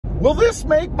Will this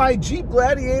make my Jeep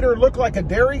Gladiator look like a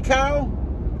dairy cow?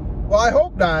 Well, I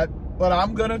hope not, but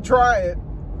I'm gonna try it.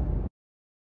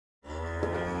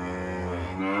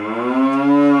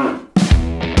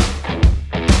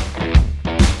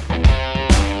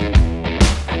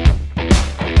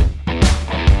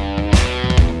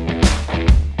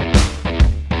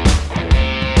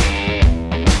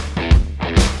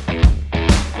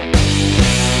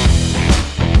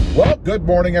 Well, good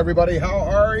morning, everybody. How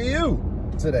are you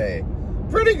today?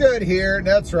 Pretty good here.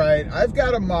 That's right. I've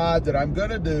got a mod that I'm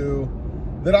going to do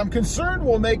that I'm concerned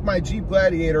will make my Jeep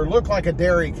Gladiator look like a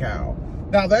dairy cow.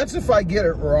 Now, that's if I get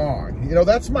it wrong. You know,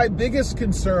 that's my biggest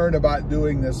concern about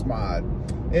doing this mod.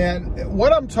 And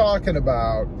what I'm talking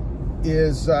about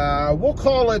is, we'll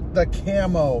call it the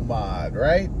camo mod,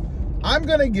 right? I'm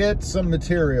going to get some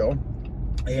material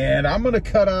and I'm going to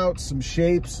cut out some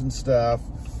shapes and stuff.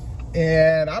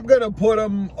 And I'm going to put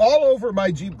them all over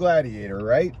my Jeep Gladiator,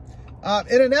 right?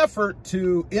 In an effort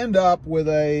to end up with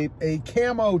a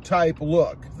camo type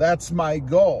look. That's my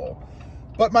goal.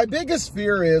 But my biggest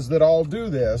fear is that I'll do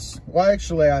this. Well,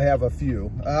 actually, I have a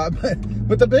few.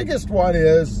 But the biggest one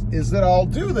is that I'll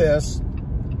do this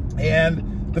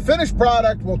and the finished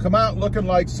product will come out looking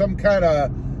like some kind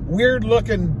of weird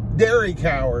looking dairy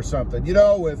cow or something, you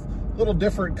know, with little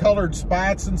different colored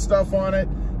spots and stuff on it.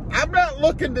 I'm not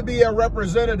looking to be a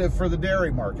representative for the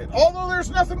dairy market, although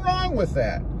there's nothing wrong with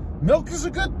that. Milk is a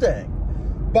good thing.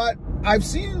 But I've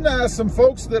seen some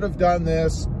folks that have done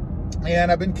this, and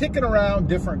I've been kicking around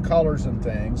different colors and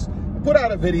things. I put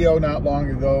out a video not long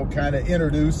ago kind of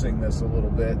introducing this a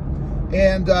little bit.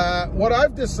 And what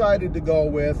I've decided to go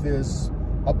with is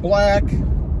a black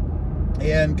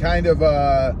and kind of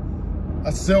a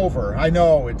silver. I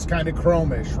know it's kind of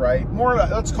chromish, right? More,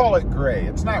 let's call it gray.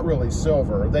 It's not really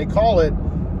silver. They call it,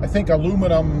 I think,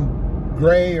 aluminum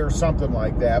gray or something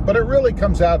like that. But it really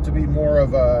comes out to be more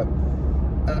of a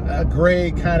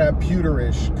gray kind of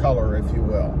pewterish color, if you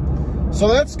will. So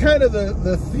that's kind of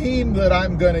the theme that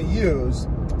I'm going to use.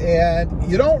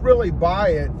 And you don't really buy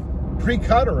it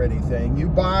pre-cut or anything. You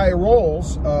buy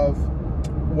rolls of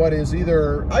what is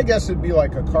either, I guess it'd be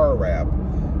like a car wrap.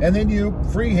 And then you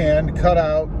freehand cut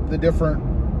out the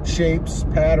different shapes,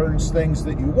 patterns, things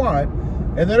that you want.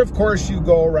 And then, of course, you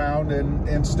go around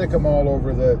and stick them all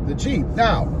over the Jeep.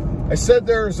 Now, I said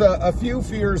there's a few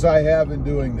fears I have in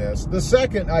doing this. The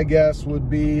second, I guess,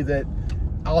 would be that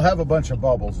I'll have a bunch of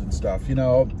bubbles and stuff. You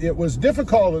know, it was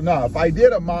difficult enough. I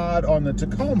did a mod on the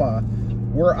Tacoma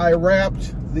where I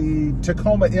wrapped the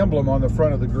Tacoma emblem on the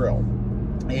front of the grille.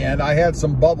 And I had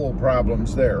some bubble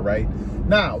problems there, right?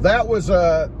 Now, that was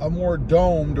a more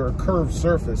domed or curved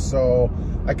surface, so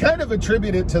I kind of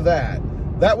attribute it to that.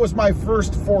 That was my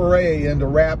first foray into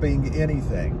wrapping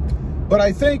anything. But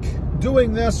I think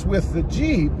doing this with the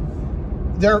Jeep,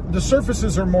 the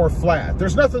surfaces are more flat.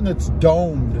 There's nothing that's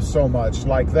domed so much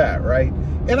like that, right?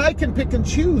 And I can pick and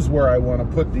choose where I want to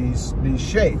put these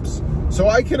shapes. So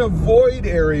I can avoid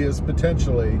areas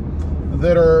potentially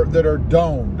that are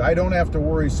domed. I don't have to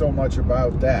worry so much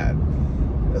about that.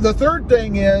 The third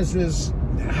thing is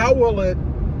how will it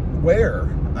wear?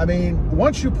 I mean,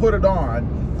 once you put it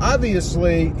on,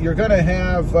 obviously you're going to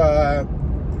have a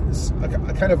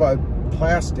kind of a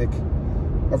plastic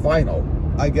or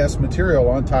vinyl, I guess, material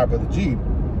on top of the Jeep.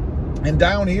 And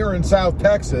down here in South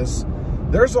Texas,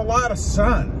 there's a lot of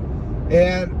sun.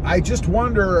 And I just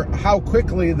wonder how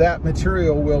quickly that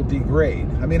material will degrade.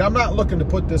 I mean, I'm not looking to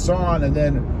put this on and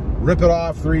then rip it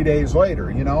off 3 days later.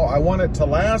 You know, I want it to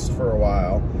last for a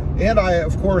while. And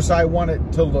of course, I want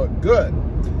it to look good.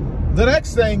 The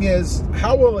next thing is,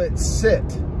 how will it sit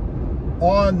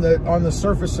on the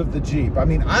surface of the Jeep? I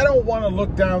mean, I don't want to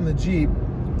look down the Jeep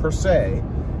per se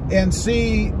and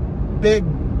see big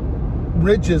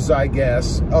ridges, I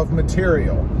guess, of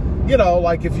material. You know,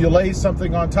 like if you lay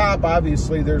something on top,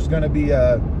 obviously there's going to be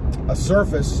a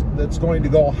surface that's going to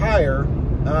go higher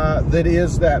that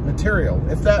is that material,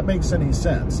 if that makes any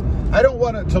sense. I don't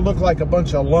want it to look like a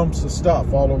bunch of lumps of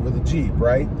stuff all over the Jeep,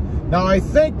 right? Now, I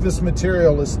think this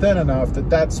material is thin enough that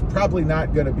that's probably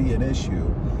not going to be an issue,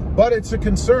 but it's a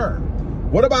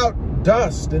concern. What about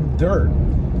dust and dirt?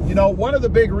 You know, one of the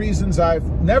big reasons I've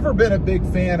never been a big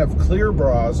fan of clear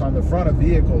bras on the front of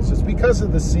vehicles is because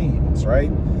of the seams,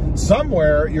 right?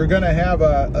 Somewhere you're going to have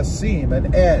a seam,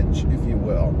 an edge, if you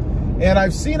will. And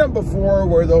I've seen them before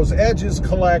where those edges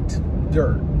collect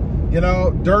dirt. You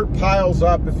know, dirt piles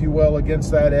up, if you will,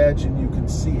 against that edge and you can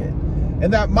see it.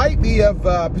 And that might be of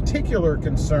particular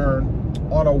concern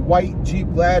on a white Jeep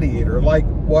Gladiator, like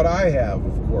what I have,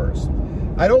 of course.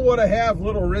 I don't want to have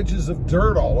little ridges of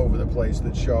dirt all over the place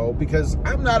that show, because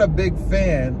I'm not a big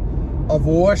fan of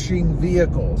washing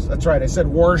vehicles. That's right, I said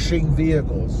washing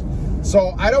vehicles.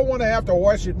 So I don't want to have to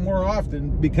wash it more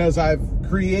often because I've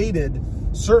created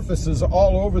surfaces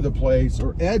all over the place,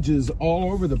 or edges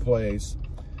all over the place,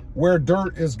 where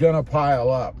dirt is going to pile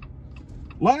up.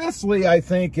 Lastly, I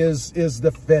think is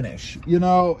the finish. You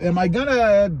know, am I going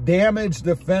to damage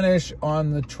the finish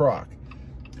on the truck?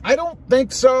 I don't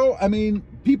think so. I mean,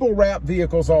 people wrap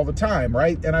vehicles all the time,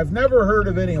 right? And I've never heard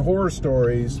of any horror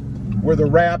stories where the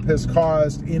wrap has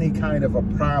caused any kind of a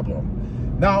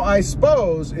problem. Now, I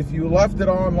suppose if you left it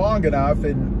on long enough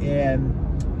and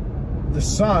the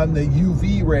sun, the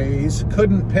UV rays,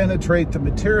 couldn't penetrate the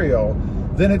material,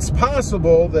 then it's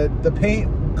possible that the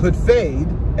paint could fade,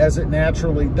 as it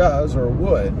naturally does or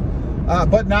would,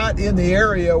 but not in the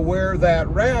area where that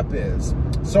wrap is.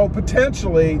 So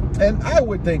potentially, and I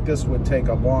would think this would take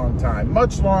a long time,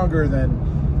 much longer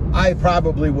than I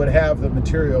probably would have the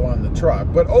material on the truck.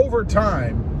 But over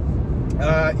time,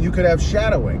 you could have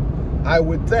shadowing, I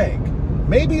would think.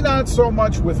 Maybe not so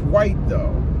much with white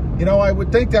though. You know, I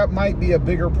would think that might be a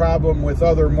bigger problem with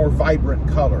other more vibrant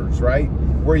colors, right?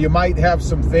 Where you might have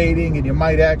some fading and you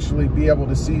might actually be able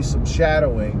to see some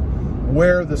shadowing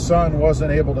where the sun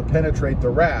wasn't able to penetrate the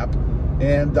wrap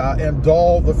and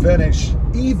dull the finish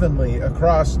evenly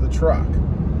across the truck.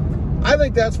 I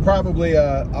think that's probably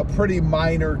a pretty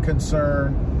minor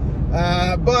concern,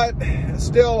 but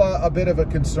still a bit of a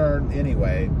concern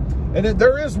anyway. And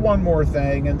there is one more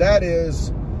thing, and that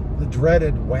is the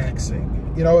dreaded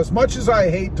waxing. You know, as much as I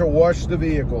hate to wash the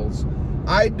vehicles,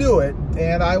 I do it,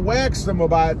 and I wax them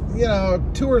about, you know,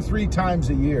 2 or 3 times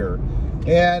a year.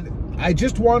 And I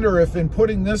just wonder if in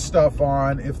putting this stuff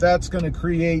on, if that's going to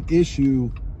create issue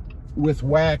with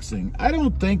waxing. I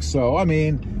don't think so. I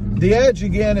mean, the edge,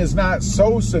 again, is not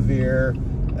so severe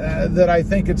that I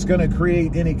think it's going to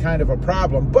create any kind of a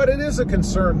problem, but it is a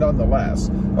concern nonetheless.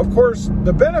 Of course,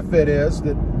 the benefit is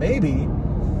that maybe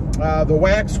the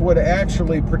wax would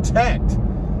actually protect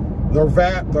the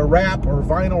wrap or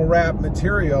vinyl wrap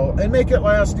material and make it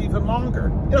last even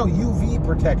longer. You know, UV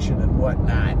protection and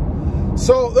whatnot.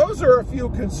 So those are a few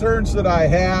concerns that I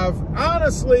have.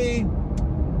 Honestly,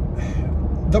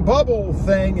 the bubble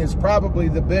thing is probably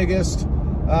the biggest,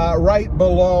 right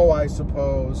below, I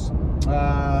suppose,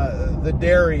 the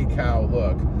dairy cow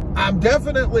look. I'm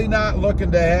definitely not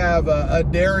looking to have a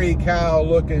dairy cow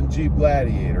looking Jeep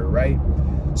Gladiator, right?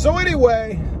 So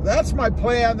anyway, that's my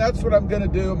plan. That's what I'm going to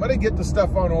do. I'm going to get the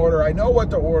stuff on order. I know what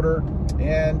to order,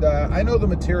 and I know the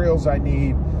materials I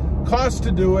need. Cost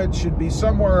to do it should be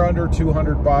somewhere under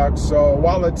 200 bucks. So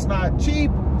while it's not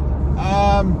cheap,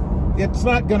 it's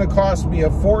not going to cost me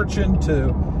a fortune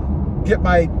to get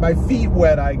my feet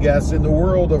wet, I guess, in the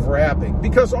world of wrapping.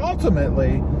 Because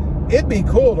ultimately, it'd be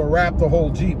cool to wrap the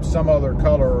whole Jeep some other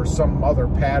color or some other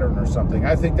pattern or something.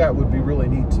 I think that would be really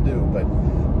neat to do, but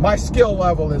my skill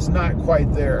level is not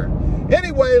quite there.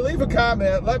 Anyway, leave a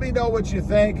comment. Let me know what you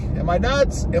think. Am I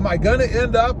nuts? Am I going to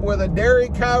end up with a dairy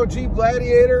cow Jeep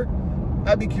Gladiator?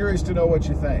 I'd be curious to know what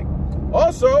you think.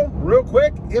 Also, real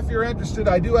quick, if you're interested,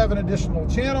 I do have an additional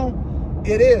channel.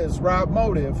 It is Rob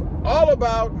Motive, all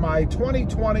about my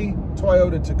 2020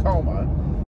 Toyota Tacoma.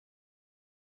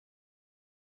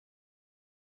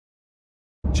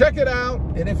 Check it out,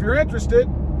 and if you're interested,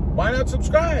 why not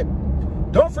subscribe?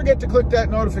 Don't forget to click that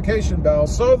notification bell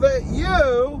so that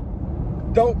you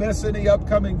don't miss any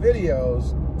upcoming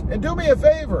videos. And do me a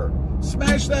favor,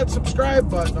 smash that subscribe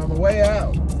button on the way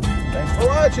out. Thanks for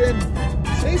watching.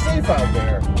 Stay safe out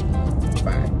there.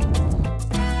 Bye.